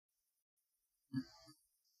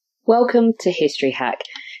Welcome to History Hack.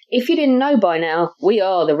 If you didn't know by now, we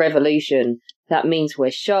are the revolution. That means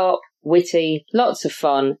we're sharp, witty, lots of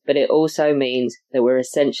fun, but it also means that we're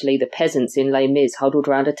essentially the peasants in Les Mis huddled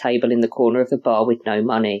round a table in the corner of the bar with no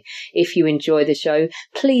money. If you enjoy the show,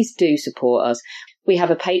 please do support us. We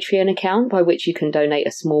have a Patreon account by which you can donate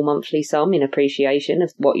a small monthly sum in appreciation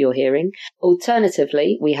of what you're hearing.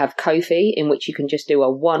 Alternatively, we have Ko-fi, in which you can just do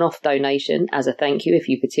a one-off donation as a thank you if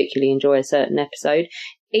you particularly enjoy a certain episode.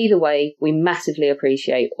 Either way, we massively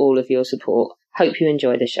appreciate all of your support. Hope you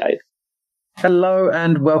enjoy the show. Hello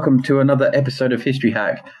and welcome to another episode of History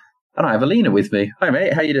Hack. And I have Alina with me. Hi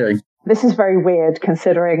mate, how you doing? This is very weird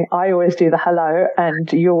considering I always do the hello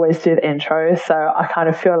and you always do the intro, so I kind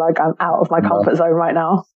of feel like I'm out of my comfort zone right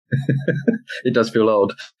now. It does feel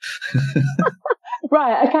odd.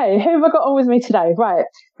 Right, okay, who have I got on with me today? Right,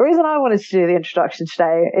 the reason I wanted to do the introduction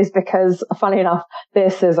today is because, funnily enough,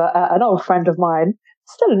 this is an old friend of mine.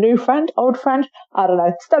 Still a new friend, old friend, I don't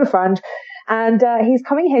know, still a friend. And he's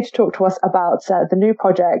coming here to talk to us about the new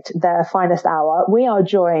project, Their Finest Hour. We are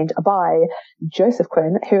joined by Joseph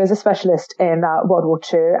Quinn, who is a specialist in World War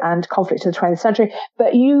II and conflict in the 20th century.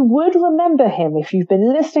 But you would remember him if you've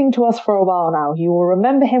been listening to us for a while now. You will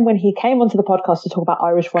remember him when he came onto the podcast to talk about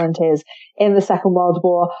Irish volunteers in the Second World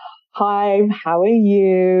War. Hi, how are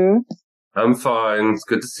you? I'm fine. It's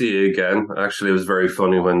good to see you again. Actually, it was very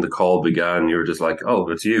funny when the call began. You were just like, oh,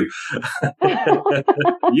 it's you.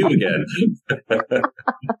 You again.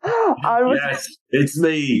 Yes, it's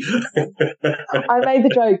me. I made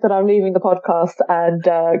the joke that I'm leaving the podcast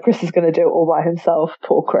and Chris is going to do it all by himself.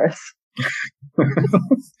 Poor Chris. It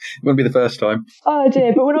wouldn't be the first time. Oh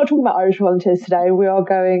dear, but we're not talking about Irish volunteers today. We are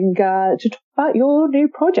going to talk about your new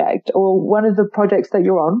project, or one of the projects that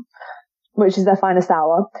you're on, which is Their Finest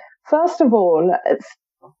Hour. First of all,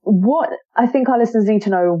 what I think our listeners need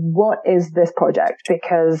to know, what is this project?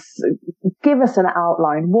 Because give us an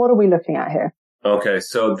outline. What are we looking at here? Okay,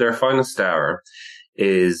 so Their Finest Hour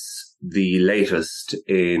is the latest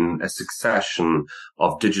in a succession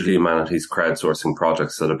of digital humanities crowdsourcing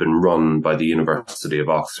projects that have been run by the University of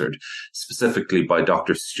Oxford, specifically by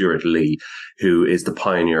Dr. Stuart Lee, who is the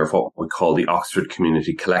pioneer of what we call the Oxford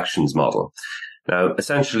Community Collections model. Now,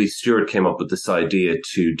 essentially, Stuart came up with this idea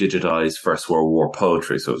to digitize First World War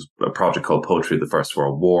poetry. So it was a project called Poetry of the First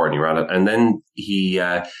World War, and he ran it. And then he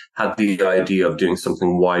had the idea of doing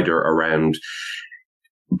something wider around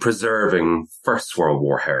preserving First World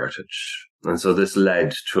War heritage. And so this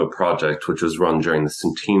led to a project which was run during the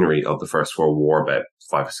centenary of the First World War about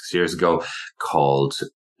 5 or 6 years ago, called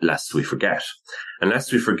Lest We Forget. And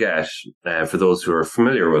Lest We Forget, for those who are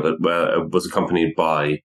familiar with it, it was accompanied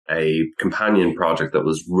by a companion project that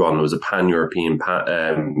was run. It was a pan-European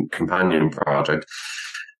companion project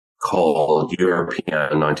called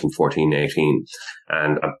Europeana 1914-18.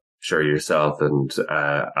 And I'm sure yourself and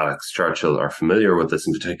Alex Churchill are familiar with this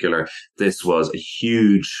in particular. This was a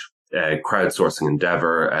huge crowdsourcing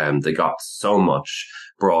endeavor. They got so much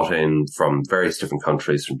brought in from various different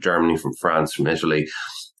countries, from Germany, from France, from Italy,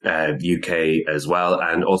 UK as well,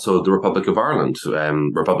 and also the Republic of Ireland.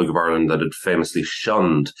 Republic of Ireland that had famously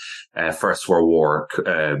shunned First World War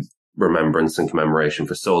remembrance and commemoration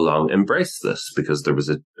for so long embraced this because there was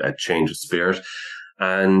a change of spirit.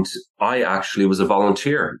 And I actually was a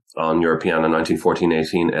volunteer on Europeana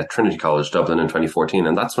 1914-18 at Trinity College, Dublin in 2014.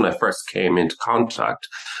 And that's when I first came into contact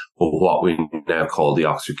with what we now call the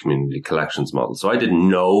Oxford Community Collections model. So I didn't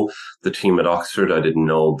know the team at Oxford. I didn't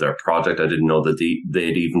know their project. I didn't know that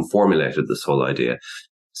they'd even formulated this whole idea.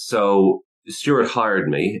 So Stuart hired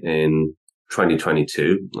me in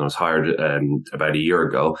 2022. I was hired about a year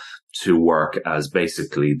ago to work as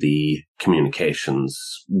basically the communications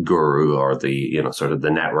guru, or the, sort of the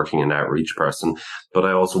networking and outreach person. But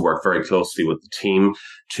I also work very closely with the team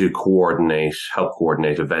to help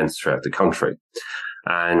coordinate events throughout the country.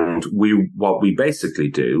 And what we basically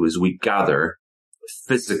do is we gather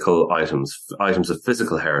physical items of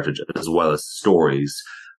physical heritage, as well as stories,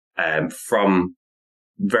 from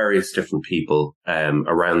various different people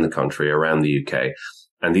around the country, around the UK.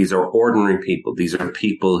 And these are ordinary people. These are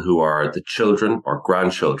people who are the children or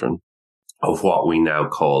grandchildren of what we now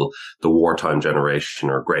call the wartime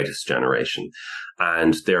generation or greatest generation.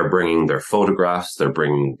 And they're bringing their photographs, they're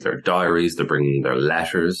bringing their diaries, they're bringing their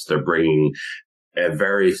letters, they're bringing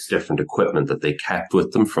various different equipment that they kept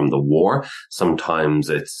with them from the war. Sometimes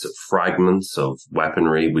it's fragments of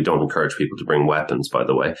weaponry. We don't encourage people to bring weapons, by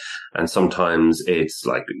the way. And sometimes it's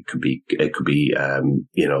like, it could be,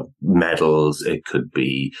 medals. It could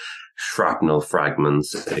be shrapnel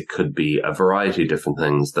fragments. It could be a variety of different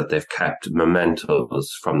things that they've kept,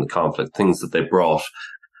 mementos from the conflict, things that they brought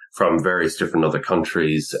from various different other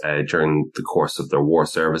countries during the course of their war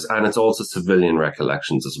service. And it's also civilian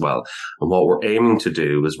recollections as well. And what we're aiming to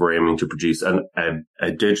do is we're aiming to produce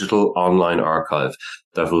a digital online archive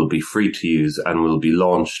that will be free to use and will be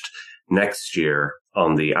launched next year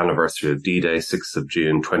on the anniversary of D-Day, 6th of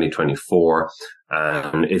June, 2024.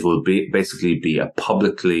 And it will basically be a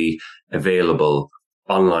publicly available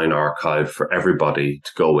online archive for everybody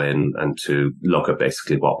to go in and to look at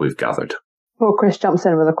basically what we've gathered. Well, Chris jumps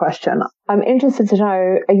in with a question. I'm interested to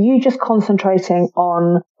know, are you just concentrating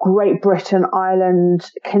on Great Britain, Ireland?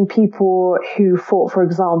 Can people who fought, for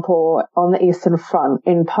example, on the Eastern Front,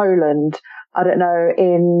 in Poland, I don't know,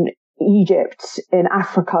 in Egypt, in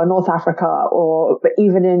Africa, North Africa, or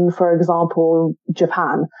even in, for example,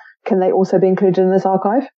 Japan, can they also be included in this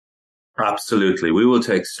archive? Absolutely. We will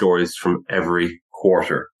take stories from every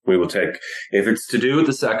quarter. We will take, if it's to do with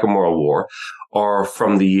the Second World War, or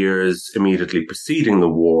from the years immediately preceding the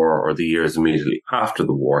war, or the years immediately after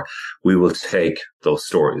the war, we will take those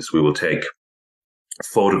stories. We will take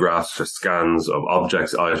photographs or scans of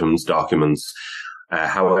objects, items, documents,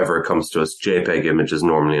 however it comes to us, JPEG images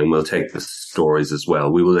normally, and we'll take the stories as well.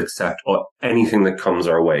 We will accept anything that comes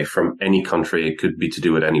our way from any country. It could be to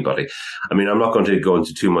do with anybody. I mean, I'm not going to go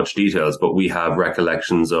into too much details, but we have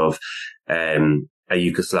recollections of a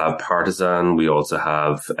Yugoslav partisan. We also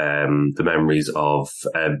have the memories of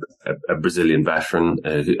a Brazilian veteran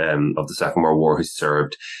of the Second World War who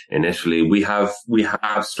served in Italy. We have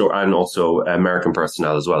and also American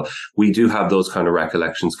personnel as well. We do have those kind of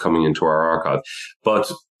recollections coming into our archive. But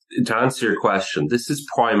to answer your question, this is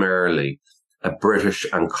primarily a British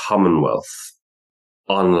and Commonwealth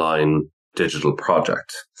online digital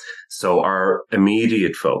project. So our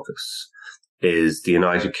immediate focus is the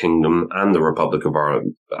United Kingdom and the Republic of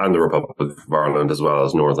Ireland, as well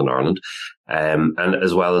as Northern Ireland. And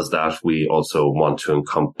as well as that, we also want to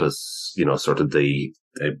encompass, sort of the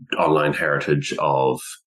online heritage of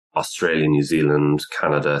Australia, New Zealand,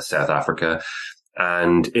 Canada, South Africa,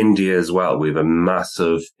 and India as well. We have a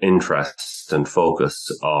massive interest and focus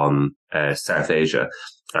on South Asia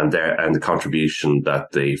and the contribution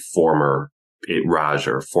that the former Raj,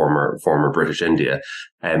 or former British India,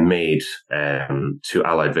 made to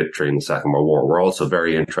Allied victory in the Second World War. We're also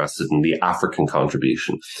very interested in the African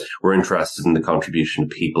contribution. We're interested in the contribution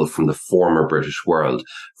of people from the former British world,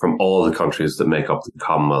 from all the countries that make up the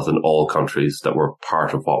Commonwealth and all countries that were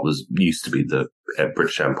part of what used to be the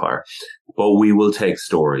British Empire. But we will take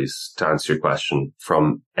stories, to answer your question,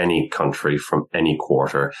 from any country, from any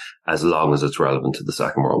quarter, as long as it's relevant to the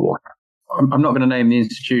Second World War. I'm not going to name the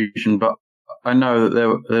institution, but I know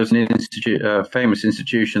that there's an famous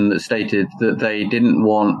institution that stated that they didn't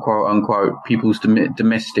want, quote unquote, people's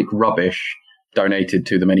domestic rubbish donated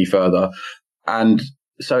to them any further. And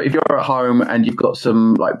so if you're at home and you've got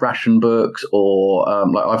some like ration books, or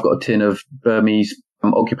like I've got a tin of Burmese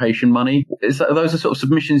occupation money, are those the sort of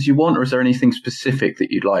submissions you want, or is there anything specific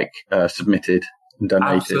that you'd like submitted and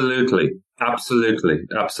donated?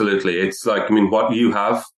 Absolutely. It's like, what you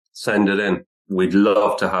have, send it in. We'd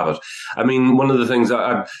love to have it. One of the things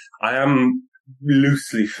I am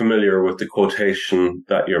loosely familiar with the quotation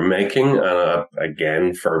that you're making, and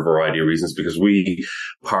again, for a variety of reasons, because we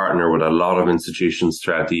partner with a lot of institutions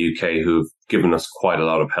throughout the UK who've given us quite a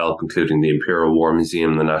lot of help, including the Imperial War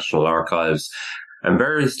Museum, the National Archives, and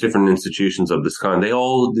various different institutions of this kind.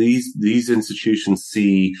 These institutions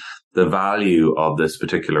see the value of this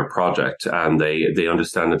particular project, and they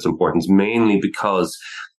understand its importance, mainly because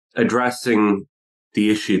addressing the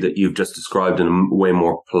issue that you've just described in a way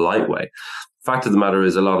more polite way. Fact of the matter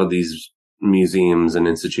is, a lot of these museums and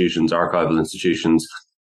institutions, archival institutions,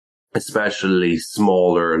 especially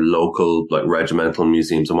smaller local, like regimental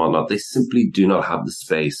museums and whatnot, they simply do not have the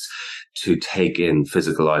space to take in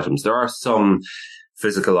physical items. There are some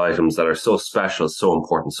physical items that are so special, so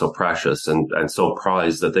important, so precious, and so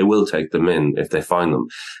prized that they will take them in if they find them.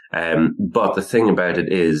 But the thing about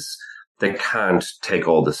it is, they can't take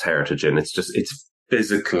all this heritage in. It's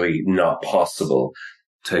physically not possible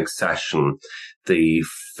to accession the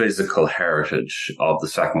physical heritage of the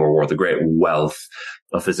Second World War, the great wealth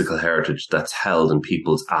of physical heritage that's held in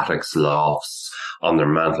people's attics, lofts, on their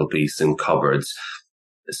mantelpiece, in cupboards.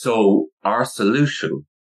 So our solution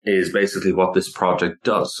is basically what this project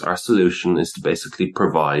does. Our solution is to basically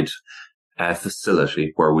provide a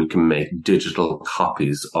facility where we can make digital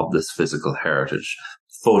copies of this physical heritage.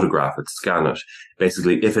 Photograph it, scan it.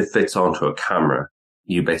 Basically, if it fits onto a camera,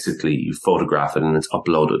 you photograph it and it's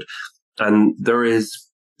uploaded. And there is,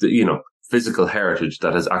 physical heritage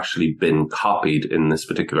that has actually been copied in this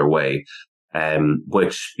particular way,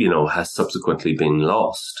 which, has subsequently been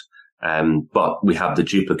lost. But we have the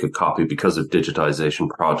duplicate copy because of digitization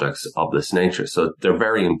projects of this nature. So they're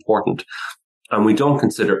very important. And we don't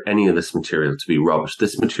consider any of this material to be rubbish.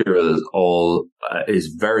 This material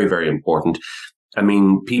is very, very important. I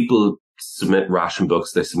mean, people submit ration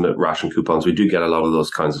books, they submit ration coupons. We do get a lot of those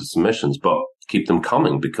kinds of submissions, but keep them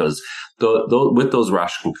coming, because with those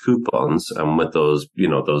ration coupons and with those,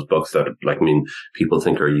 those books that, people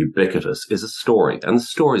think are ubiquitous, is a story. And the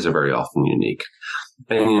stories are very often unique.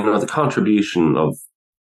 And, the contribution of,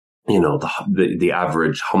 the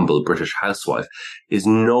average humble British housewife is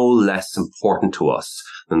no less important to us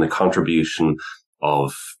than the contribution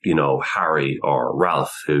of, Harry or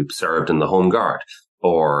Ralph, who served in the Home Guard,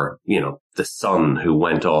 or, the son who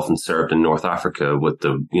went off and served in North Africa with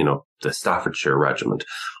the Staffordshire Regiment,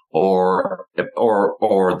 or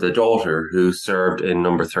the daughter who served in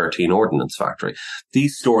Number 13 Ordnance Factory.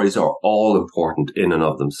 These stories are all important in and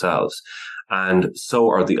of themselves. And so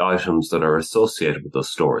are the items that are associated with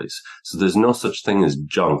those stories. So there's no such thing as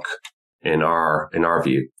junk in our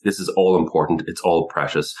view. This is all important. It's all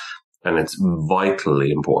precious. And it's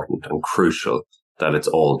vitally important and crucial that it's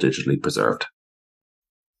all digitally preserved.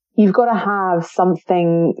 You've got to have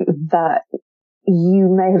something that you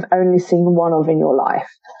may have only seen one of in your life.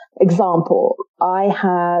 Example, I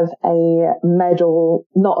have a medal,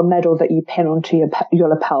 not a medal that you pin onto your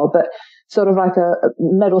lapel, but sort of like a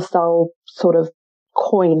medal style sort of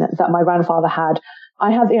coin that my grandfather had.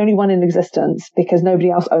 I have the only one in existence because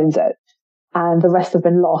nobody else owns it, and the rest have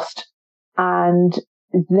been lost. And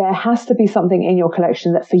there has to be something in your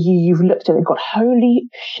collection that for you've looked at it and gone, holy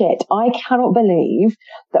shit, I cannot believe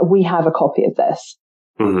that we have a copy of this.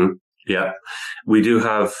 Mm-hmm. Yeah, we do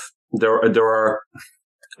have, there are,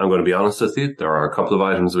 I'm going to be honest with you, there are a couple of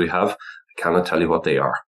items we have. I cannot tell you what they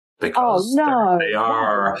are. Because they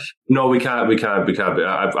are, no, we can't.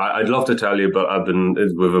 I'd love to tell you, but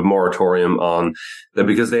with a moratorium on that,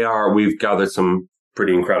 because we've gathered some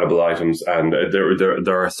pretty incredible items, and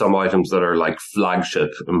there are some items that are like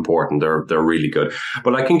flagship important. They're really good.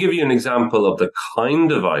 But I can give you an example of the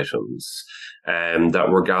kind of items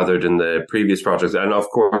that were gathered in the previous projects, and of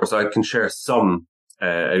course I can share some.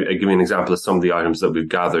 I'll give you an example of some of the items that we've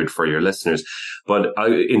gathered for your listeners. But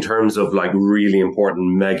in terms of like really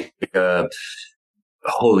important mega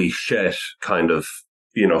holy shit kind of,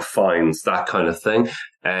 finds, that kind of thing.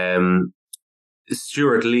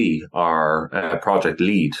 Stuart Lee, our project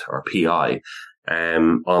lead, or PI,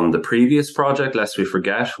 on the previous project, lest we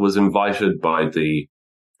forget, was invited by the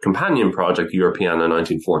companion project Europeana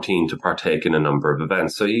 1914 to partake in a number of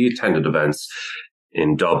events. So he attended events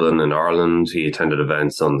in Dublin and Ireland. He attended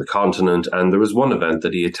events on the continent, and there was one event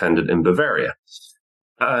that he attended in Bavaria.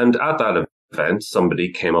 And at that event,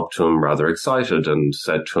 somebody came up to him rather excited and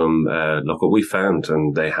said to him, look what we found.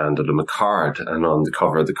 And they handed him a card, and on the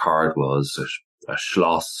cover of the card was a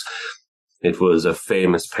Schloss. It was a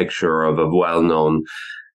famous picture of a well-known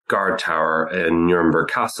guard tower in Nuremberg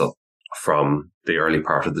Castle from the early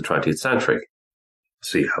part of the 20th century.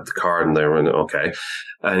 So you have the card, and they went, okay.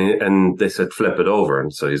 And they said, flip it over.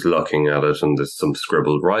 And so he's looking at it, and there's some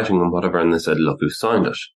scribbled writing and whatever. And they said, look who signed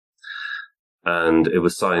it. And it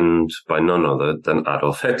was signed by none other than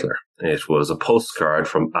Adolf Hitler. It was a postcard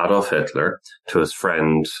from Adolf Hitler to his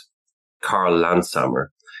friend Karl Landsamer,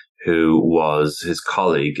 who was his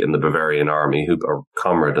colleague in the Bavarian army, or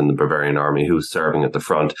comrade in the Bavarian army, who was serving at the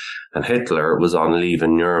front. And Hitler was on leave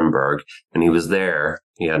in Nuremberg, and he was there.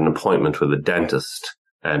 He had an appointment with a dentist,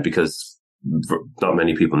 because not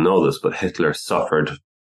many people know this, but Hitler suffered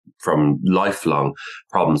from lifelong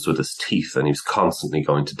problems with his teeth, and he was constantly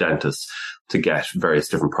going to dentists to get various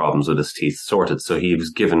different problems with his teeth sorted. So he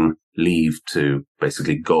was given leave to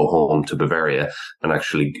basically go home to Bavaria, and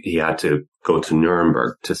actually he had to go to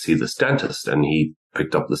Nuremberg to see this dentist, and he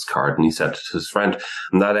picked up this card and he sent it to his friend,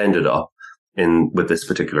 and that ended up with this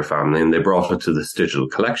particular family, and they brought it to this digital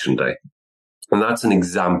collection day. And that's an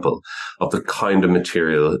example of the kind of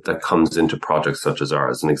material that comes into projects such as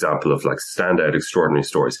ours, an example of like standout, extraordinary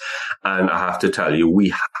stories. And I have to tell you,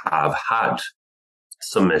 we have had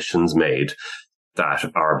submissions made that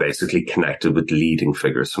are basically connected with leading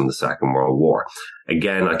figures from the Second World War.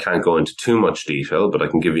 Again, I can't go into too much detail, but I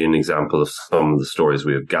can give you an example of some of the stories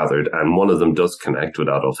we have gathered. And one of them does connect with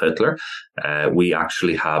Adolf Hitler. We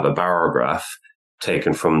actually have a barograph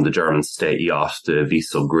taken from the German state yacht, the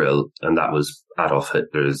Wiesel Grill, and that was Adolf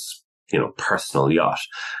Hitler's, personal yacht.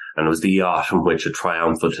 And it was the yacht in which a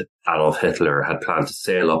triumphant Adolf Hitler had planned to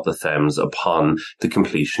sail up the Thames upon the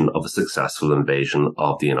completion of a successful invasion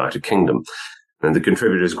of the United Kingdom. And the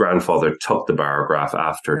contributor's grandfather took the barograph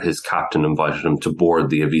after his captain invited him to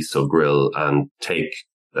board the Wiesel Grill and take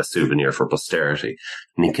a souvenir for posterity.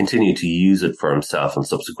 And he continued to use it for himself on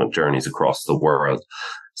subsequent journeys across the world.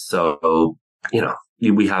 So,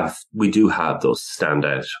 we do have those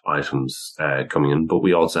standout items coming in, but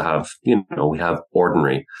we also have, we have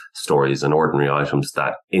ordinary stories and ordinary items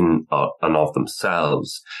that in and of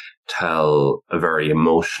themselves tell a very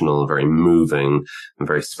emotional, very moving, and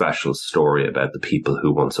very special story about the people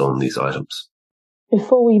who once owned these items.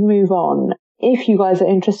 Before we move on, if you guys are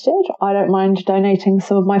interested, I don't mind donating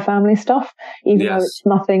some of my family stuff, even though it's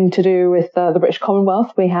nothing to do with the British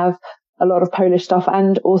Commonwealth. We have a lot of Polish stuff,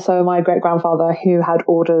 and also my great-grandfather who had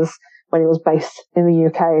orders when he was based in the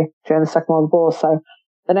UK during the Second World War. So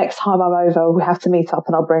the next time I'm over, we have to meet up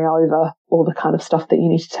and I'll bring over all the kind of stuff that you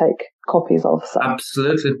need to take copies of. So.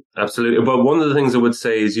 Absolutely. But one of the things I would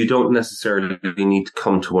say is you don't necessarily need to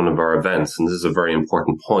come to one of our events, and this is a very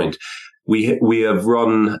important point. We have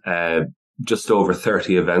run just over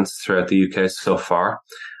 30 events throughout the UK so far.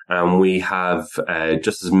 And we have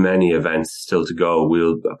just as many events still to go.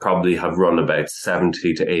 We'll probably have run about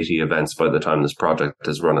 70 to 80 events by the time this project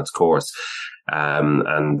has run its course.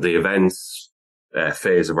 And the events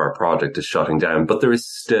phase of our project is shutting down, but there is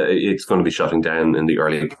still, it's going to be shutting down in the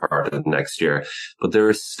early part of next year. But there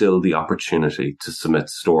is still the opportunity to submit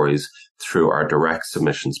stories through our direct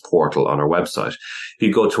submissions portal on our website. If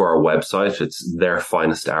you go to our website, it's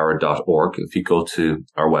theirfinesthour.org. If you go to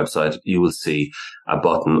our website, you will see a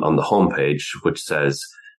button on the homepage which says,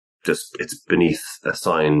 it's beneath a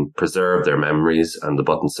sign, preserve their memories, and the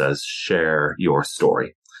button says share your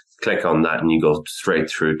story. Click on that and you go straight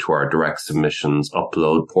through to our direct submissions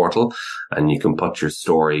upload portal, and you can put your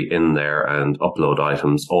story in there and upload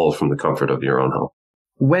items all from the comfort of your own home.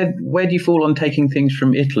 Where do you fall on taking things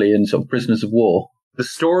from Italy and sort of prisoners of war? The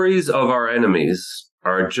stories of our enemies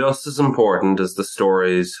are just as important as the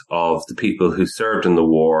stories of the people who served in the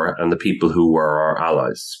war and the people who were our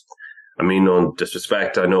allies. I mean, no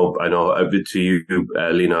disrespect. I know, to you,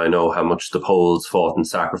 Lena, I know how much the Poles fought and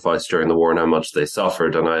sacrificed during the war and how much they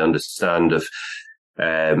suffered. And I understand if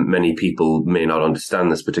many people may not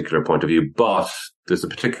understand this particular point of view, but there's a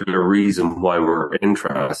particular reason why we're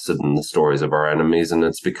interested in the stories of our enemies. And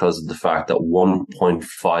it's because of the fact that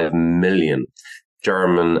 1.5 million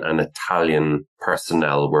German and Italian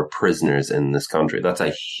personnel were prisoners in this country. That's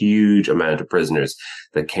a huge amount of prisoners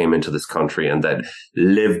that came into this country and that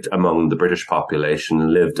lived among the British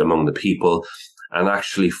population, lived among the people, and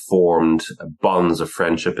actually formed bonds of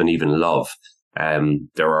friendship and even love.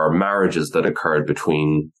 There are marriages that occurred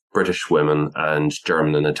between British women and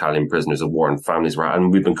German and Italian prisoners of war, and families were,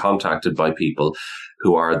 and we've been contacted by people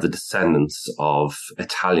who are the descendants of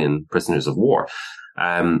Italian prisoners of war.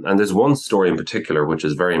 And there's one story in particular which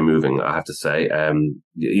is very moving, I have to say.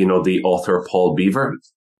 The author Paul Beaver,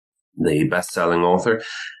 the best-selling author.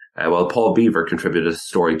 Paul Beaver contributed a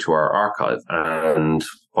story to our archive, and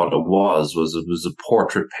what it was a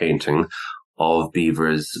portrait painting of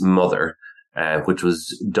Beaver's mother, which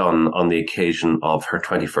was done on the occasion of her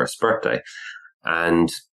 21st birthday. And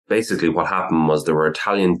basically what happened was there were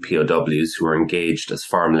Italian POWs who were engaged as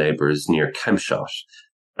farm labourers near Kempshott,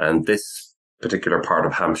 and this particular part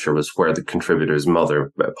of Hampshire was where the contributor's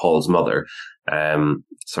mother, Paul's mother,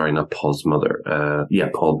 Paul's mother,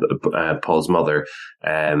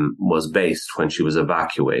 was based when she was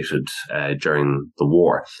evacuated, during the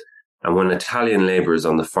war. And when Italian labourers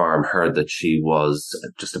on the farm heard that she was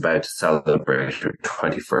just about to celebrate her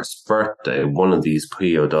 21st birthday, one of these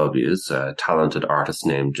POWs, a talented artist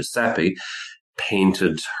named Giuseppe,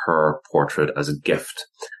 painted her portrait as a gift.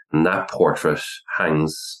 And that portrait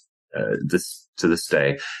hangs to this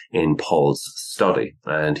day in Paul's study,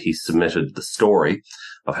 and he submitted the story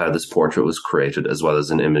of how this portrait was created as well as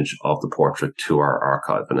an image of the portrait to our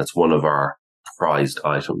archive, and it's one of our prized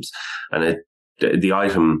items. And the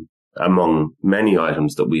item, among many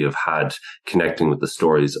items that we have had connecting with the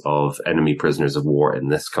stories of enemy prisoners of war in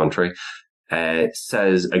this country,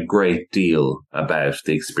 says a great deal about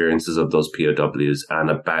the experiences of those POWs and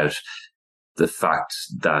about the fact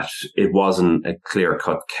that it wasn't a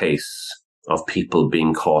clear-cut case of people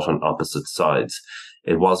being caught on opposite sides.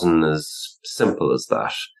 It wasn't as simple as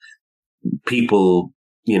that. People,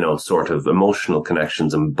 sort of emotional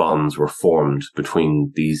connections and bonds were formed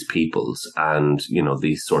between these peoples, and,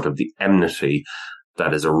 the enmity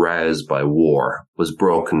that is aroused by war was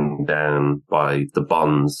broken down by the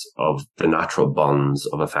natural bonds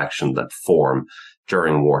of affection that form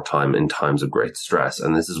during wartime in times of great stress.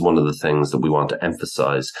 And this is one of the things that we want to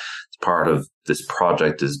emphasize. Part of this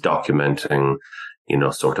project is documenting,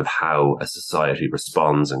 how a society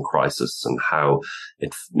responds in crisis, and how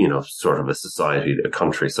it, a society, a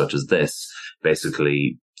country such as this,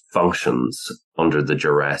 basically functions under the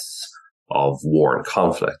duress of war and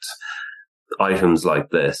conflict. Items like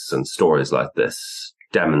this and stories like this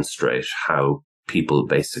demonstrate how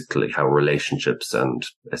how relationships and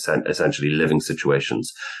essentially living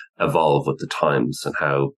situations evolve with the times, and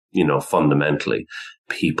how, fundamentally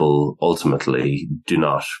people ultimately do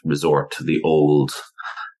not resort to the old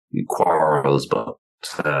quarrels, but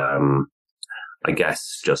I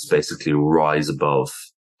guess just basically rise above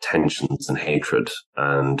tensions and hatred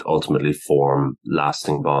and ultimately form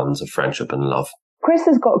lasting bonds of friendship and love. Chris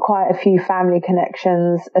has got quite a few family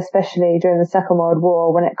connections, especially during the Second World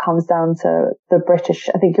War when it comes down to the British.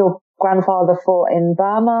 I think your grandfather fought in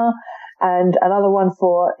Burma and another one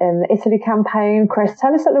fought in the Italy campaign. Chris,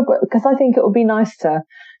 tell us a little bit, because I think it would be nice to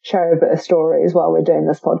share a bit of stories while we're doing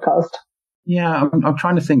this podcast. Yeah, I'm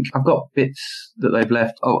trying to think. I've got bits that they've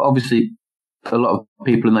left. Obviously, a lot of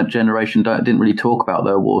people in that generation didn't really talk about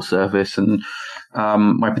their war service, and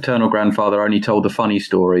my paternal grandfather only told the funny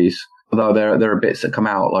stories. Although there are bits that come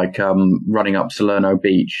out, like running up Salerno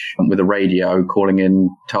Beach with a radio, calling in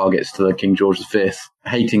targets to the King George V,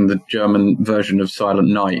 hating the German version of Silent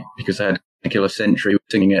Night because they had to kill a sentry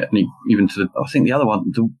singing it. And even to I think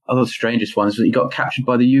the other strangest one is that he got captured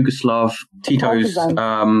by the Yugoslav Tito's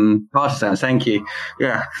partisans. Thank you.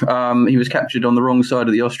 Yeah, he was captured on the wrong side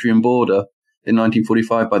of the Austrian border in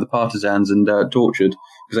 1945 by the partisans and tortured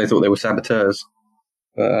because they thought they were saboteurs.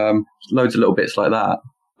 But loads of little bits like that.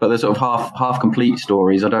 But they're sort of half complete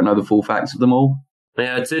stories. I don't know the full facts of them all.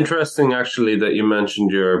 Yeah, it's interesting actually that you mentioned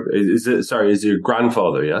is your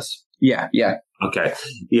grandfather, yes? Yeah. Okay.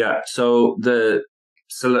 Yeah. So the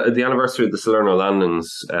anniversary of the Salerno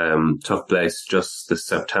landings took place just this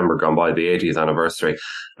September gone by, the 80th anniversary.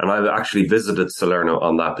 And I've actually visited Salerno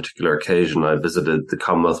on that particular occasion. I visited the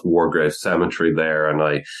Commonwealth War Grave Cemetery there, and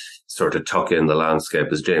I sort of took in the landscape,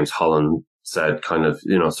 as James Holland said, kind of,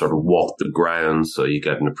 sort of walk the ground so you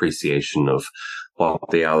get an appreciation of what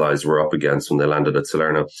the Allies were up against when they landed at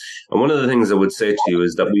Salerno. And one of the things I would say to you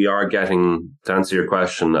is that we are getting, to answer your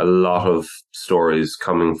question, a lot of stories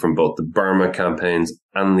coming from both the Burma campaigns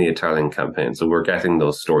and the Italian campaign. So we're getting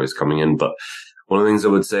those stories coming in. But one of the things I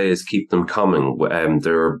would say is keep them coming.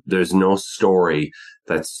 There's no story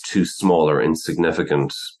that's too small or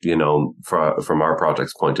insignificant, from our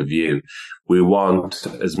project's point of view. We want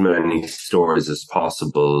as many stories as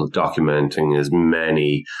possible, documenting as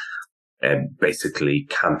many basically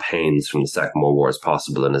campaigns from the Second World War as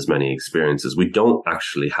possible and as many experiences. We don't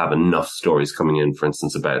actually have enough stories coming in, for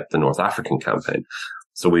instance, about the North African campaign.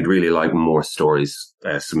 So we'd really like more stories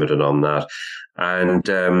submitted on that.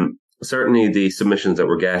 And certainly the submissions that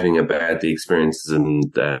we're getting about the experiences in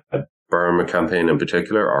the Burma campaign in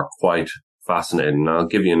particular are quite fascinating. And I'll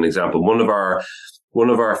give you an example. One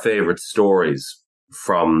of our favorite stories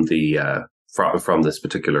from from this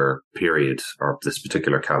particular period or this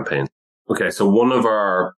particular campaign. Okay, so one of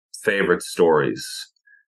our favorite stories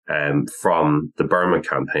from the Burma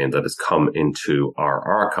campaign that has come into our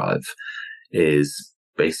archive is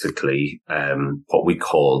basically what we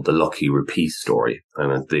call the Lucky Rupee story.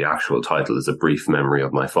 And the actual title is A Brief Memory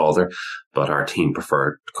of My Father, but our team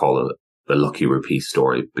preferred to call it the Lucky Rupee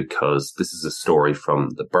story because this is a story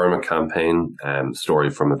from the Burma campaign, story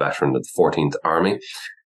from a veteran of the 14th Army.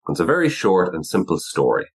 It's a very short and simple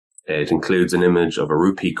story. It includes an image of a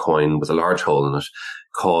rupee coin with a large hole in it,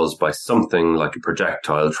 caused by something like a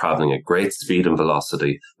projectile traveling at great speed and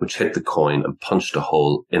velocity, which hit the coin and punched a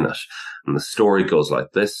hole in it. And the story goes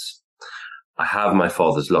like this. I have my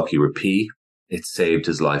father's lucky rupee. It saved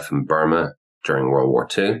his life in Burma during World War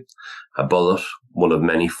II. A bullet, one of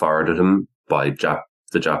many fired at him by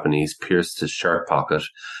the Japanese, pierced his shirt pocket,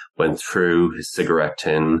 went through his cigarette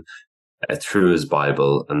tin, through his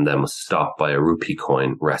Bible, and then was stopped by a rupee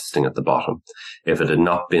coin resting at the bottom. If it had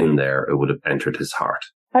not been there, it would have entered his heart.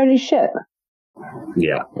 Holy shit.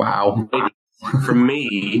 Yeah. Wow. For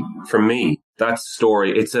me, that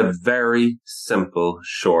story, it's a very simple,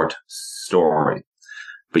 short story.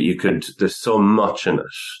 But there's so much in it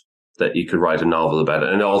that you could write a novel about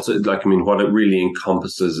it. And also, what it really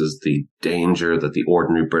encompasses is the danger that the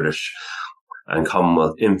ordinary British and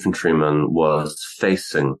Commonwealth infantryman was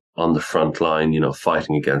facing on the front line,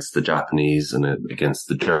 fighting against the Japanese and against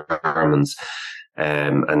the Germans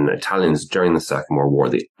and Italians during the Second World War,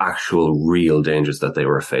 the actual real dangers that they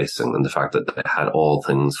were facing and the fact that they had all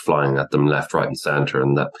things flying at them left, right and center,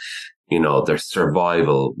 and that, their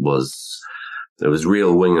survival was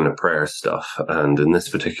real wing and a prayer stuff. And in this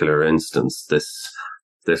particular instance,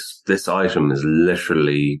 this item is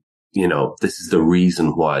literally, this is the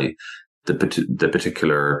reason why the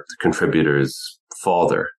particular contributor's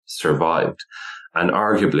father survived. And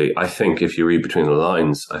arguably, I think if you read between the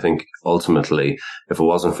lines, I think ultimately, if it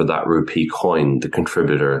wasn't for that rupee coin, the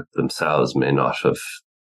contributor themselves may not have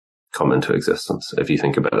come into existence, if you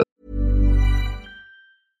think about it.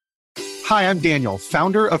 Hi, I'm Daniel,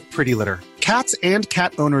 founder of Pretty Litter. Cats and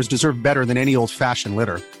cat owners deserve better than any old-fashioned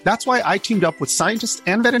litter. That's why I teamed up with scientists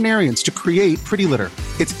and veterinarians to create Pretty Litter.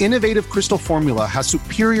 Its innovative crystal formula has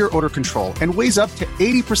superior odor control and weighs up to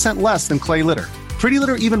 80% less than clay litter. Pretty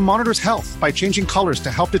Litter even monitors health by changing colors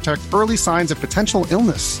to help detect early signs of potential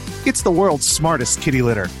illness. It's the world's smartest kitty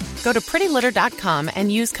litter. Go to prettylitter.com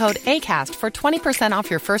and use code ACAST for 20%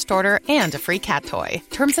 off your first order and a free cat toy.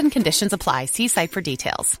 Terms and conditions apply. See site for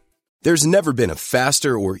details. There's never been a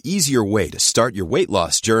faster or easier way to start your weight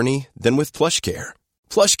loss journey than with PlushCare.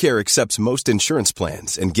 PlushCare accepts most insurance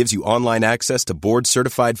plans and gives you online access to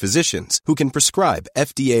board-certified physicians who can prescribe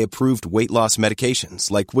FDA-approved weight loss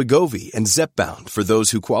medications like Wegovy and Zepbound for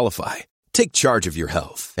those who qualify. Take charge of your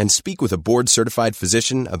health and speak with a board-certified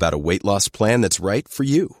physician about a weight loss plan that's right for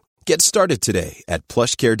you. Get started today at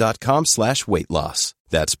plushcare.com/weight-loss.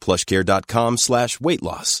 That's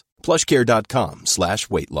plushcare.com/weight-loss.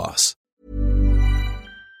 plushcare.com/weight-loss.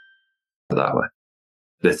 That way.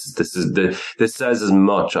 This says as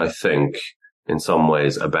much, I think, in some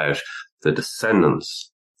ways about the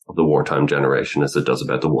descendants of the wartime generation as it does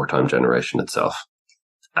about the wartime generation itself.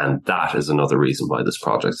 And that is another reason why this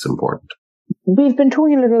project is important. We've been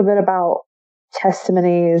talking a little bit about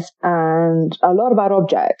testimonies and a lot about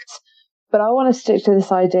objects, but I want to stick to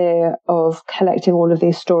this idea of collecting all of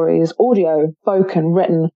these stories, audio, spoken,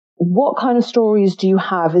 written. What kind of stories do you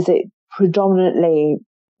have? Is it predominantly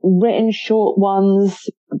written short ones?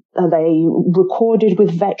 Are they recorded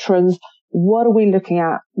with veterans? What are we looking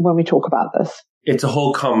at when we talk about this? It's a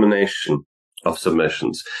whole combination of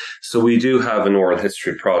submissions. So we do have an oral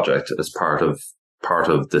history project as part of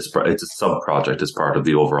this. It's a sub-project as part of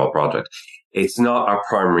the overall project. It's not our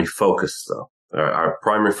primary focus, though. Our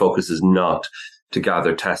primary focus is not to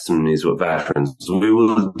gather testimonies with veterans. We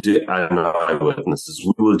will do, and eyewitnesses.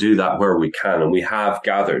 We will do that where we can, and we have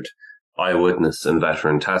gathered eyewitness and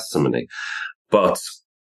veteran testimony. But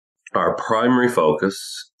our primary focus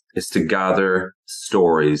is to gather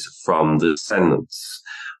stories from the descendants,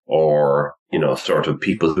 or, sort of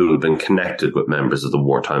people who have been connected with members of the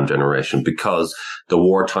wartime generation, because the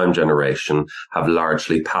wartime generation have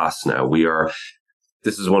largely passed now.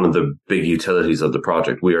 This is one of the big utilities of the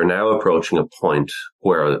project. We are now approaching a point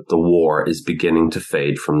where the war is beginning to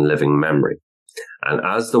fade from living memory. And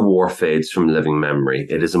as the war fades from living memory,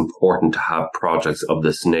 it is important to have projects of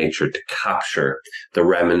this nature to capture the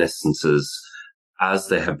reminiscences as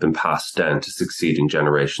they have been passed down to succeeding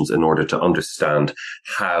generations, in order to understand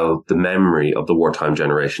how the memory of the wartime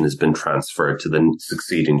generation has been transferred to the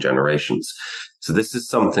succeeding generations. So this is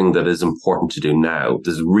something that is important to do now.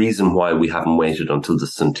 There's a reason why we haven't waited until the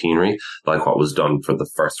centenary, like what was done for the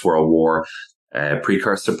First World War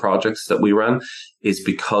precursor projects that we ran, is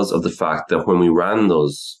because of the fact that when we ran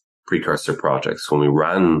those precursor projects, when we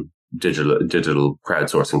ran digital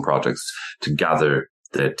crowdsourcing projects to gather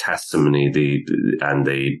the testimony, the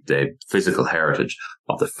physical heritage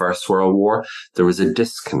of the First World War, there was a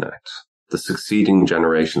disconnect. The succeeding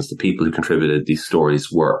generations, the people who contributed these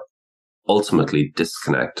stories, were ultimately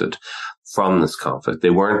disconnected from this conflict. They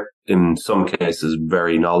weren't, in some cases,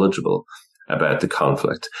 very knowledgeable about the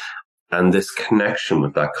conflict. And this connection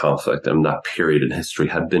with that conflict and that period in history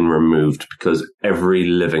had been removed, because every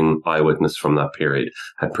living eyewitness from that period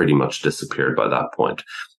had pretty much disappeared by that point.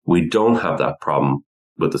 We don't have that problem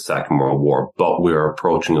with the Second World War, but we're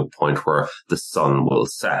approaching a point where the sun will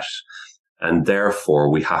set. And therefore,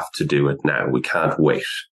 we have to do it now. We can't wait.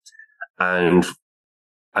 And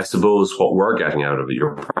I suppose what we're getting out of it,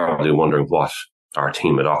 you're probably wondering what our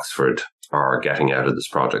team at Oxford are getting out of this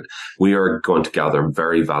project. We are going to gather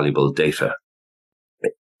very valuable data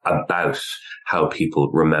about how people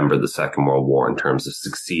remember the Second World War in terms of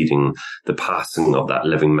the passing of that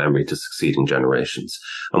living memory to succeeding generations.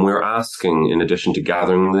 And we're asking, in addition to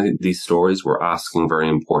gathering these stories, we're asking very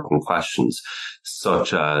important questions,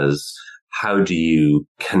 such as, how do you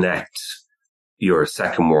connect your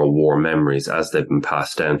Second World War memories as they've been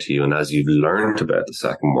passed down to you, and as you've learned about the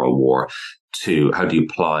Second World War, to how do you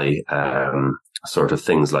apply sort of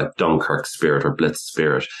things like Dunkirk spirit or Blitz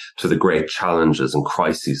spirit to the great challenges and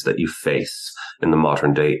crises that you face in the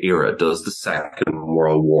modern day era? Does the Second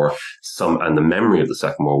World War and the memory of the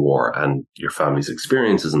Second World War and your family's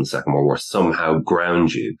experiences in the Second World War somehow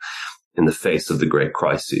ground you in the face of the great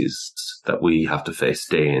crises that we have to face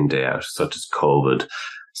day in, day out, such as COVID,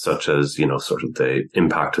 such as, sort of the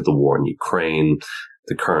impact of the war in Ukraine,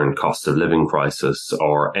 the current cost of living crisis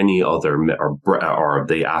or any other, or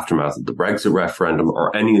the aftermath of the Brexit referendum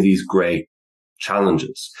or any of these great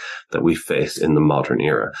challenges that we face in the modern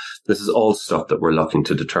era. This is all stuff that we're looking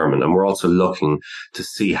to determine. And we're also looking to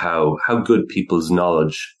see how good people's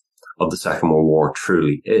knowledge of the Second World War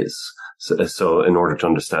truly is. So in order to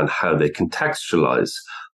understand how they contextualize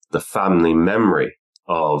the family memory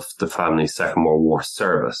of the family's Second World War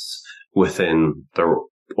service within their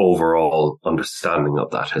overall understanding of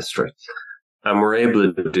that history. And we're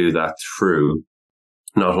able to do that through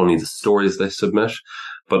not only the stories they submit,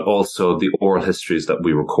 but also the oral histories that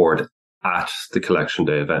we record at the collection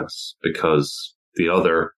day events. Because the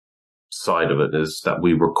other side of it is that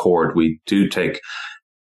we do take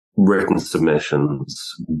written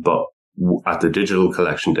submissions, but at the digital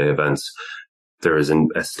collection day events, there is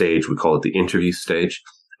a stage, we call it the interview stage.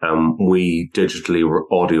 We digitally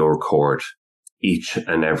audio record each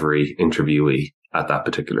and every interviewee at that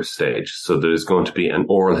particular stage. So there's going to be an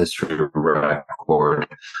oral history record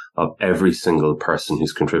of every single person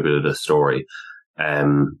who's contributed a story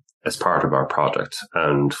as part of our project.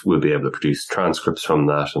 And we'll be able to produce transcripts from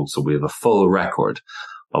that. And so we have a full record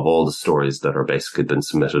of all the stories that are basically been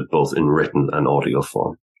submitted, both in written and audio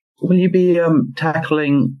form. Will you be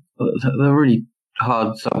tackling the really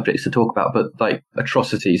hard subjects to talk about, but like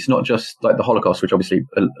atrocities, not just like the Holocaust, which obviously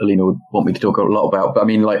Alina would want me to talk a lot about, but I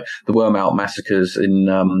mean like the Wehrmacht massacres in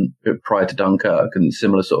prior to Dunkirk and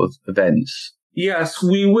similar sort of events? Yes,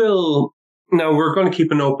 we will. Now, we're going to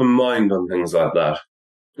keep an open mind on things like that.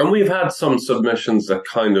 And we've had some submissions that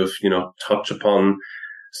kind of, touch upon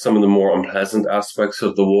some of the more unpleasant aspects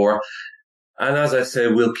of the war. And as I say,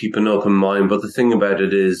 we'll keep an open mind. But the thing about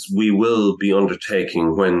it is we will be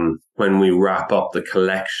undertaking, when we wrap up the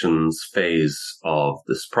collections phase of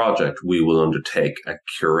this project, we will undertake a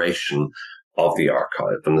curation of the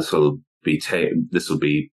archive. And this will be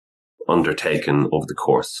undertaken over the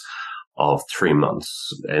course of 3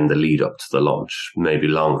 months in the lead up to the launch, maybe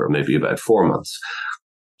longer, maybe about 4 months.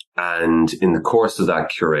 And in the course of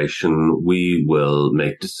that curation, we will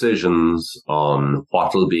make decisions on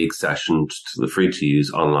what will be accessioned to the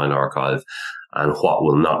free-to-use online archive and what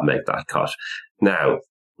will not make that cut. Now,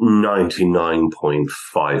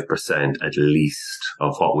 99.5% at least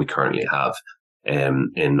of what we currently have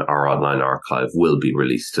in our online archive will be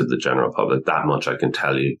released to the general public. That much I can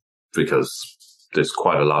tell you, because there's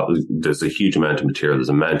a huge amount of material, there's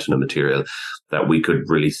a mountain of material that we could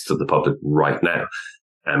release to the public right now.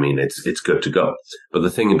 I mean, it's good to go. But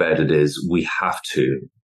the thing about it is we have to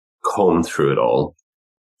comb through it all,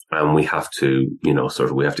 and we have to,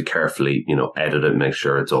 we have to carefully, edit it, make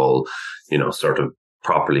sure it's all, sort of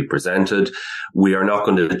properly presented. We are not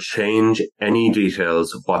going to change any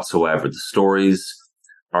details whatsoever. The stories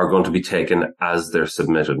are going to be taken as they're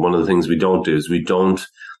submitted. One of the things we don't do is we don't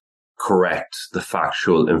correct the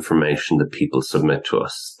factual information that people submit to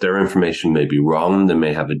us. Their information may be wrong. They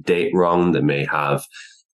may have a date wrong. They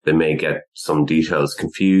may get some details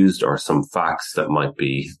confused, or some facts that might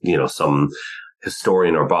be, some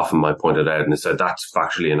historian or boffin might point it out and they said that's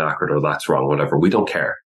factually inaccurate or that's wrong, whatever. We don't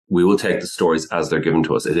care. We will take the stories as they're given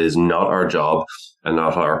to us. It is not our job and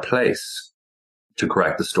not our place to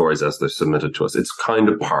correct the stories as they're submitted to us. It's kind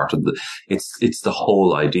of part of it's the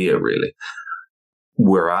whole idea, really.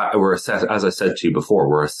 As I said to you before,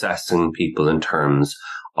 we're assessing people in terms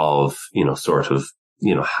of,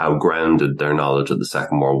 how grounded their knowledge of the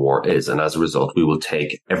Second World War is. And as a result, we will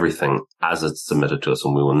take everything as it's submitted to us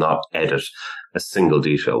and we will not edit a single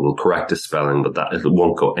detail. We'll correct a spelling, but it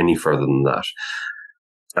won't go any further than that.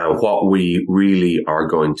 And what we really are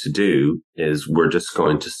going to do is we're just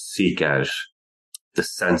going to seek out the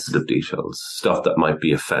sensitive details, stuff that might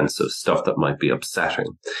be offensive, stuff that might be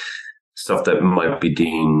upsetting, stuff that might be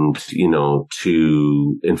deemed,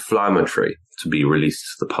 too inflammatory to be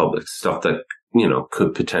released to the public, stuff that,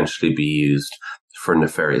 could potentially be used for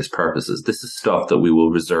nefarious purposes. This is stuff that we will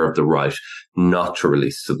reserve the right not to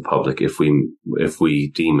release to the public if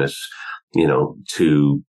we deem it,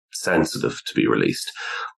 too sensitive to be released.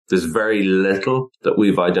 There's very little that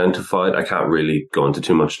we've identified. I can't really go into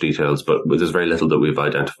too much details, but there's very little that we've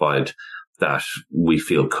identified that we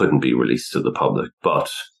feel couldn't be released to the public. But,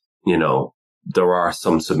 there are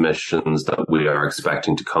some submissions that we are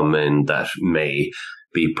expecting to come in that may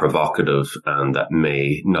be provocative and that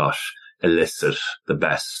may not elicit the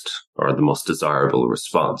best or the most desirable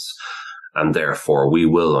response. And therefore, we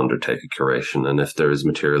will undertake a curation. And if there is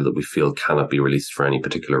material that we feel cannot be released for any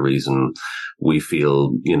particular reason, we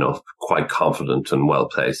feel, quite confident and well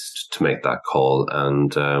placed to make that call.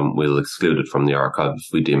 And we'll exclude it from the archive if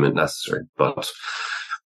we deem it necessary. But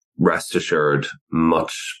rest assured,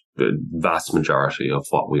 the vast majority of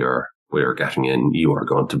what we are getting in, you are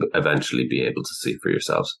going to eventually be able to see for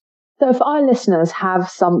yourselves. So if our listeners have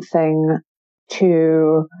something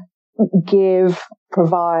to give,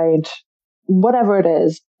 provide, whatever it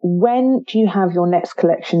is, when do you have your next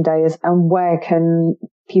collection days and where can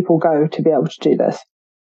people go to be able to do this?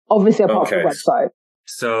 Obviously, apart from the website.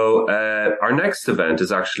 So our next event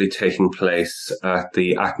is actually taking place at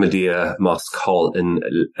the Ahmadiyya Mosque Hall in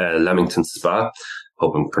Leamington Spa.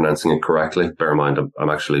 Hope I'm pronouncing it correctly. Bear in mind, I'm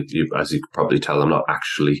actually, as you can probably tell, I'm not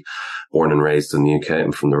actually born and raised in the UK.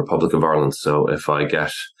 I'm from the Republic of Ireland. So if I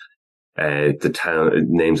get the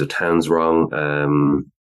names of towns wrong,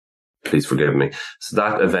 please forgive me. So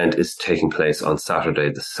that event is taking place on Saturday,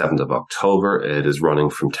 the 7th of October. It is running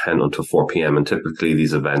from 10 until 4 p.m. And typically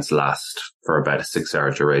these events last for about a 6-hour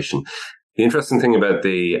duration. The interesting thing about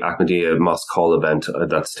the Ahmadiyya Mosque Hall event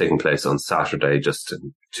that's taking place on Saturday, just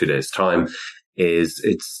in 2 days' time, is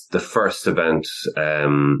it's the first event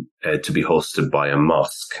to be hosted by a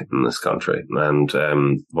mosque in this country. And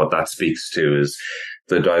what that speaks to is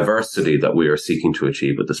the diversity that we are seeking to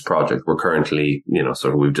achieve with this project. We're currently,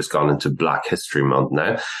 we've just gone into Black History Month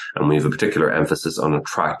now, and we have a particular emphasis on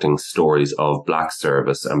attracting stories of Black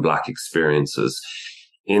service and Black experiences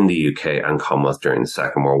in the UK and Commonwealth during the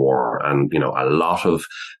Second World War. And, a lot of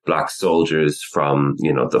Black soldiers from,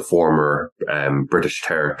 the former British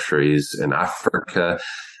territories in Africa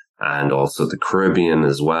and also the Caribbean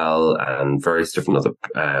as well, and various different other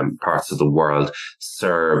parts of the world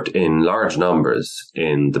served in large numbers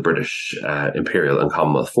in the British Imperial and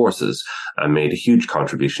Commonwealth forces and made a huge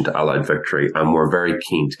contribution to Allied victory. And we're very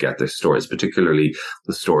keen to get their stories, particularly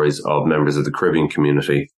the stories of members of the Caribbean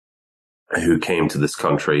community who came to this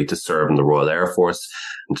country to serve in the Royal Air Force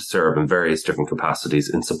and to serve in various different capacities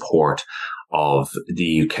in support of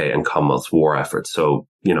the UK and Commonwealth war efforts. So,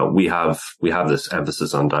 we have this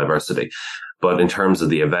emphasis on diversity. But in terms of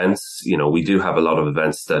the events, we do have a lot of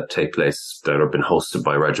events that take place that have been hosted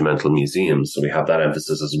by regimental museums. So we have that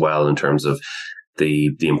emphasis as well in terms of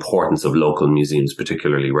the importance of local museums,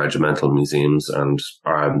 particularly regimental museums. And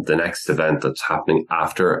the next event that's happening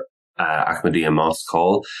after Ahmadiyya Mosque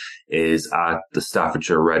Hall is at the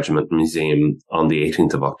Staffordshire Regiment Museum on the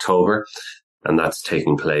 18th of October. And that's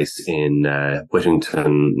taking place in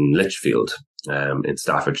Whittington, Lichfield, in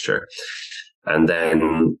Staffordshire. And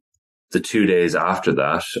then the 2 days after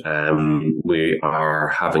that, we are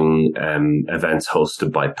having events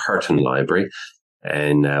hosted by Purton Library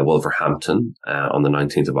in Wolverhampton on the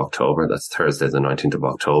 19th of October. That's Thursday, the 19th of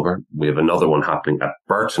October. We have another one happening at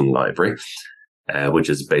Burton Library,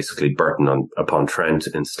 which is basically Burton upon Trent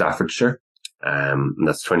in Staffordshire. And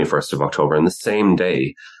that's 21st of October. And the same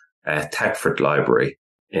day, Thetford Library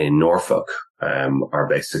in Norfolk are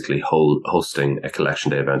basically hosting a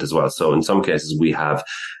collection day event as well. So in some cases, we have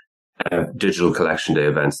digital collection day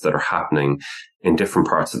events that are happening in different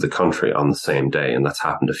parts of the country on the same day. And that's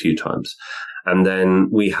happened a few times. And then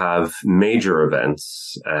we have major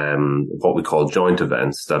events, what we call joint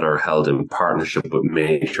events, that are held in partnership with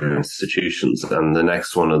major institutions. And the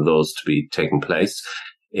next one of those to be taking place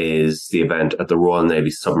is the event at the Royal Navy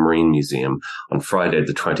Submarine Museum on Friday,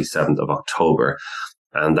 the 27th of October.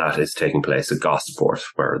 And that is taking place at Gosport,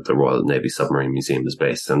 where the Royal Navy Submarine Museum is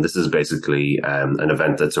based. And this is basically an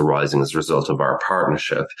event that's arising as a result of our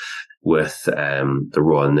partnership with the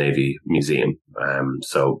Royal Navy Museum.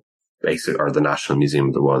 Or the National Museum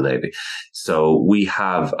of the Royal Navy. So we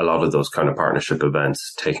have a lot of those kind of partnership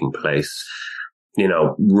events taking place,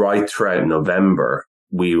 right throughout November.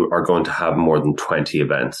 We are going to have more than 20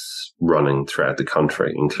 events running throughout the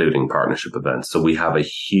country, including partnership events. So we have a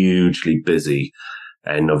hugely busy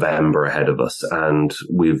November ahead of us. And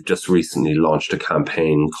we've just recently launched a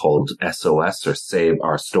campaign called SOS, or Save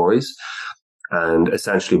Our Stories. And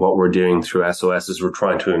essentially what we're doing through SOS is we're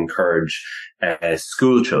trying to encourage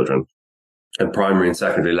school children at primary and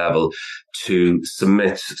secondary level to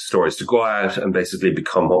submit stories, to go out and basically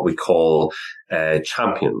become what we call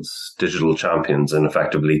champions, digital champions, and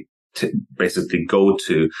effectively to basically go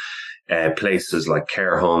to places like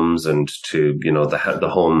care homes and to, the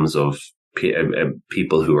homes of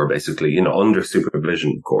people who are basically, under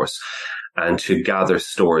supervision, of course, and to gather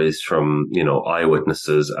stories from,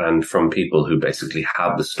 eyewitnesses and from people who basically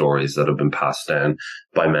have the stories that have been passed down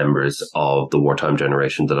by members of the wartime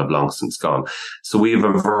generation that have long since gone. So we have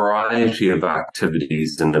a variety of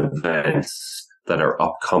activities and events that are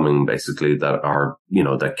upcoming, basically, that are,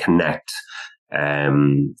 that connect,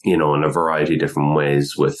 in a variety of different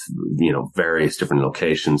ways with, various different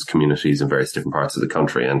locations, communities in various different parts of the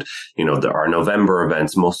country. And, our November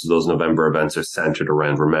events, most of those November events are centered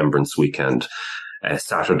around Remembrance Weekend.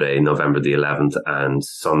 Saturday, November the 11th, and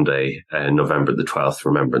Sunday, November the 12th,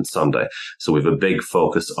 Remembrance Sunday. So we have a big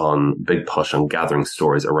push on gathering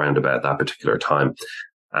stories around about that particular time.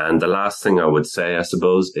 And the last thing I would say, I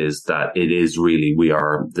suppose, is that it is really,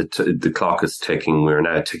 the clock is ticking. We're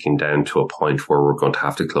now ticking down to a point where we're going to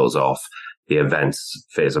have to close off the events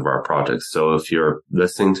phase of our project. So if you're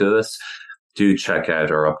listening to this, do check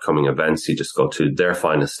out our upcoming events. You just go to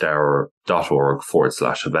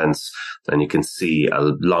theirfinesthour.org/events, and you can see a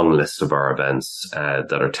long list of our events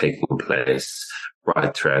that are taking place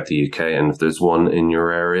right throughout the UK. And if there's one in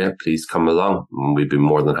your area, please come along. We'd be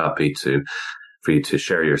more than happy for you to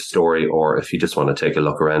share your story, or if you just want to take a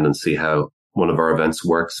look around and see how one of our events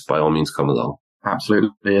works, by all means, come along.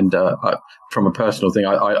 Absolutely. And from a personal thing,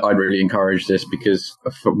 I'd really encourage this, because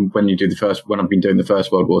when I've been doing the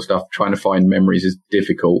First World War stuff, trying to find memories is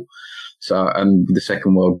difficult. So, and the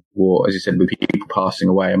Second World War, as you said, with people passing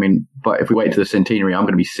away, I mean, but if we wait to the centenary, I'm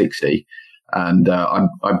going to be 60. And I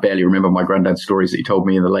barely remember my granddad's stories that he told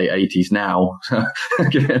me in the late 80s now. So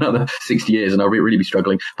give it another 60 years and I'll really be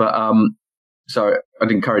struggling. But so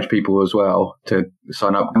I'd encourage people as well to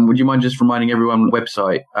sign up. And would you mind just reminding everyone the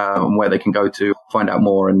website and where they can go to find out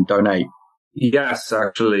more and donate? Yes,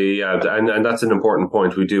 actually, yeah, and that's an important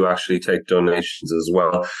point. We do actually take donations as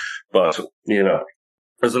well. But,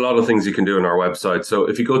 there's a lot of things you can do on our website. So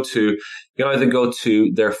if you can either go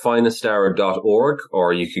to theirfinesthour.org,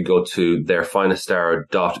 or you could go to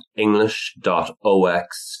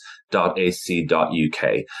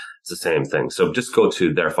theirfinesthour.english.ox.ac.uk. It's the same thing. So just go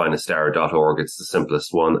to theirfinesthour.org. It's the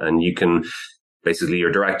simplest one. And you can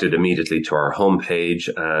you're directed immediately to our homepage.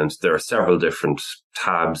 And there are several different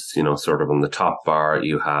tabs, sort of on the top bar.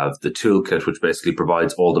 You have the toolkit, which basically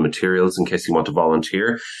provides all the materials in case you want to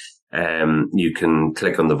volunteer. You can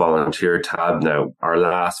click on the volunteer tab. Now, our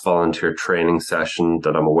last volunteer training session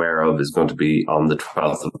that I'm aware of is going to be on the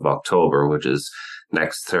 12th of October, which is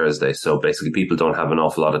next Thursday. So basically people don't have an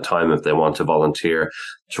awful lot of time if they want to volunteer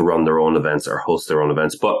to run their own events or host their own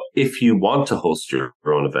events. But if you want to host your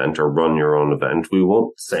own event or run your own event, we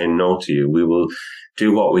won't say no to you. We will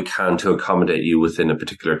do what we can to accommodate you within a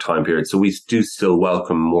particular time period. So we do still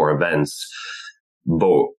welcome more events,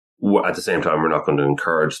 but at the same time, we're not going to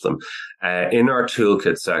encourage them. In our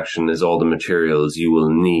toolkit section is all the materials you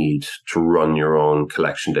will need to run your own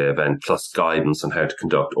collection day event, plus guidance on how to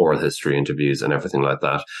conduct oral history interviews and everything like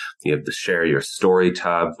that. You have the Share Your Story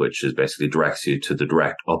tab, which is basically directs you to the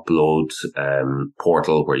direct upload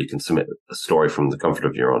portal where you can submit a story from the comfort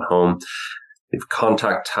of your own home. We have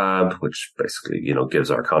Contact tab, which basically, gives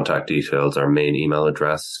our contact details, our main email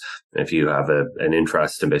address. If you have an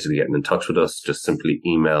interest in basically getting in touch with us, just simply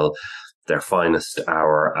email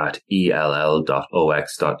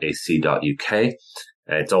theirfinesthour@ell.ox.ac.uk.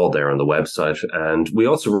 It's all there on the website. And we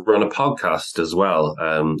also run a podcast as well.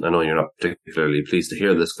 I know you're not particularly pleased to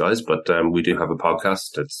hear this, guys, but we do have a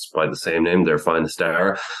podcast. It's by the same name, Their Finest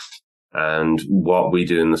Hour. And what we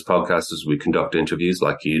do in this podcast is we conduct interviews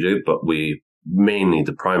like you do, but mainly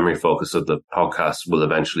the primary focus of the podcast will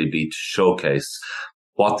eventually be to showcase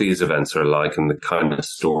what these events are like and the kind of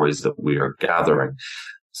stories that we are gathering.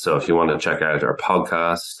 So if you want to check out our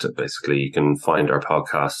podcast, basically you can find our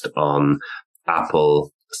podcast on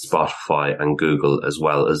Apple, Spotify and Google, as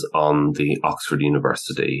well as on the Oxford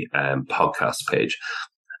University podcast page.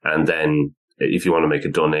 And then if you want to make a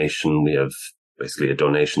donation, we have basically a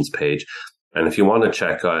donations page. And if you want to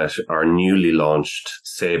check out our newly launched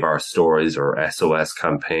Save Our Stories or SOS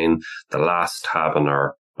campaign, the last tab on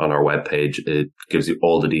our webpage, it gives you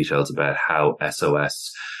all the details about how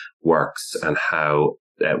SOS works and how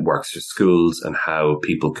it works for schools and how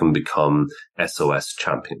people can become SOS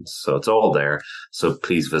champions. So it's all there. So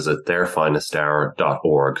please visit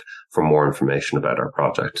theirfinesthour.org for more information about our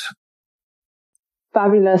project.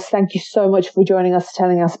 Fabulous. Thank you so much for joining us,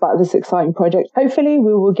 telling us about this exciting project. Hopefully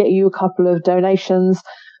we will get you a couple of donations.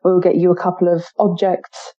 We'll get you a couple of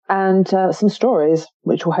objects and some stories,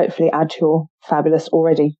 which will hopefully add to your fabulous,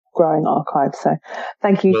 already growing archive. So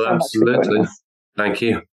thank you so much for joining us. Thank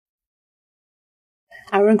you.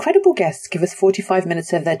 Our incredible guests give us 45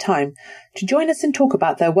 minutes of their time to join us and talk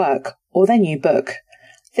about their work or their new book.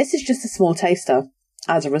 This is just a small taster.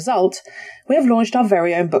 As a result, we have launched our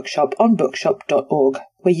very own bookshop on bookshop.org,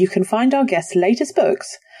 where you can find our guests' latest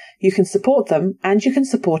books, you can support them, and you can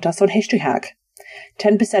support us on History Hack.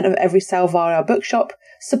 10% of every sale via our bookshop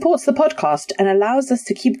supports the podcast and allows us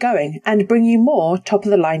to keep going and bring you more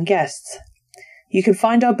top-of-the-line guests. You can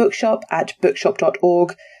find our bookshop at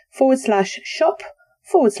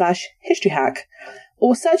bookshop.org/shop/History Hack,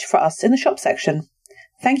 or search for us in the shop section.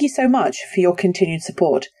 Thank you so much for your continued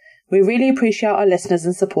support. We really appreciate our listeners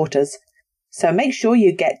and supporters. So make sure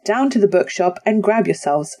you get down to the bookshop and grab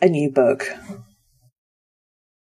yourselves a new book.